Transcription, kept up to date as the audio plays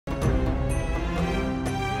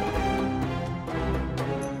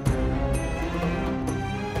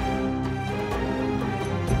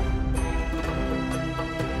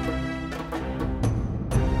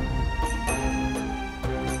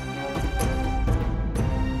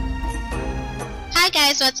Hi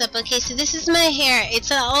guys, what's up? Okay, so this is my hair.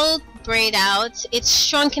 It's an old braid out. It's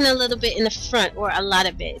shrunken a little bit in the front, or a lot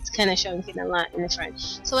of it. It's kind of shrunken a lot in the front.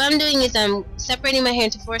 So what I'm doing is I'm separating my hair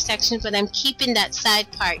into 4 sections, but I'm keeping that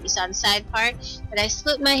side part. You saw the side part? But I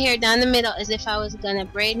split my hair down the middle as if I was gonna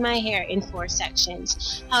braid my hair in 4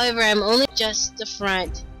 sections. However, I'm only just the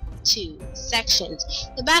front 2 sections.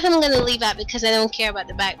 The back I'm gonna leave out because I don't care about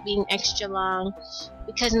the back being extra long,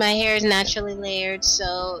 because my hair is naturally layered.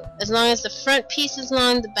 So as long as the front piece is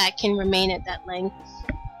long, the back can remain at that length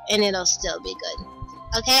and it'll still be good.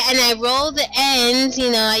 Okay, and I roll the ends.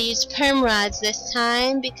 You know, I used perm rods this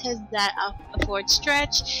time because that affords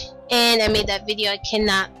stretch, and I made that video. I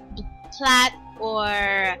cannot plait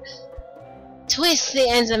or twist the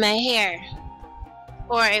ends of my hair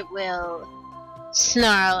or it will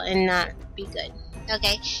snarl and not be good.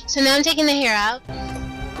 Okay, so now I'm taking the hair out.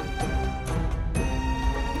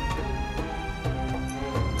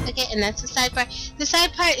 Okay, and that's the side part. The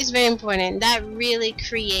side part is very important. That really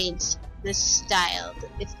creates the style.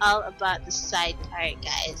 It's all about the side part,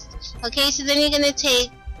 guys. Okay, so then you're gonna take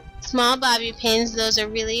small bobby pins. Those are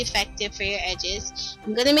really effective for your edges.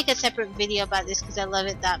 I'm gonna make a separate video about this because I love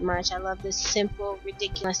it that much. I love this simple,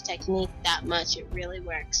 ridiculous technique that much. It really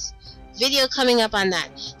works. Video coming up on that.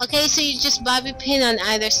 Okay, so you just bobby pin on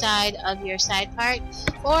either side of your side part,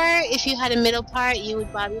 or if you had a middle part, you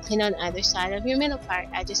would bobby pin on either side of your middle part.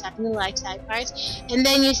 I just happen to like side parts. And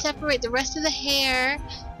then you separate the rest of the hair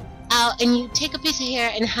out, and you take a piece of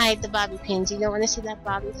hair and hide the bobby pins. You don't want to see that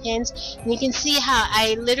bobby pins. And you can see how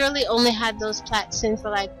I literally only had those plaits in for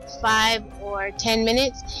like 5 or 10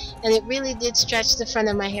 minutes, and it really did stretch the front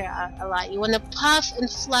of my hair out a lot. You want to puff and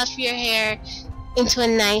fluff your hair into a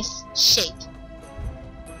nice shape.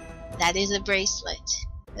 That is a bracelet.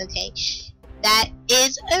 Okay, that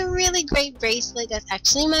is a really great bracelet. That's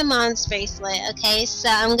actually my mom's bracelet. Okay, so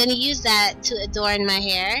I'm gonna use that to adorn my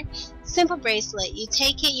hair. Simple bracelet. You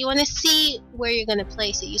take it, you want to see where you're going to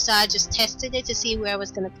place it. You saw I just tested it to see where I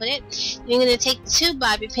was going to put it. You're going to take 2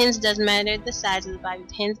 bobby pins, doesn't matter the size of the bobby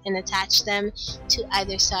pins, and attach them to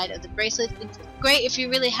either side of the bracelet. It's great if you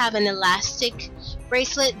really have an elastic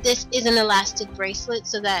bracelet. This is an elastic bracelet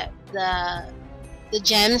so that the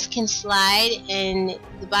gems can slide and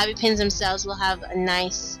the bobby pins themselves will have a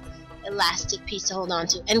nice elastic piece to hold on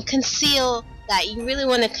to and conceal that. You really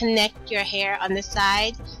want to connect your hair on the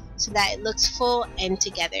side so that it looks full and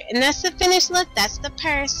together. And that's the finished look. That's the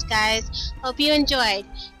purse, guys. Hope you enjoyed.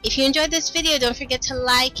 If you enjoyed this video, don't forget to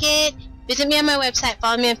like it. Visit me on my website.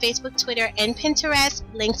 Follow me on Facebook, Twitter, and Pinterest.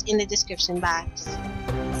 Links in the description box.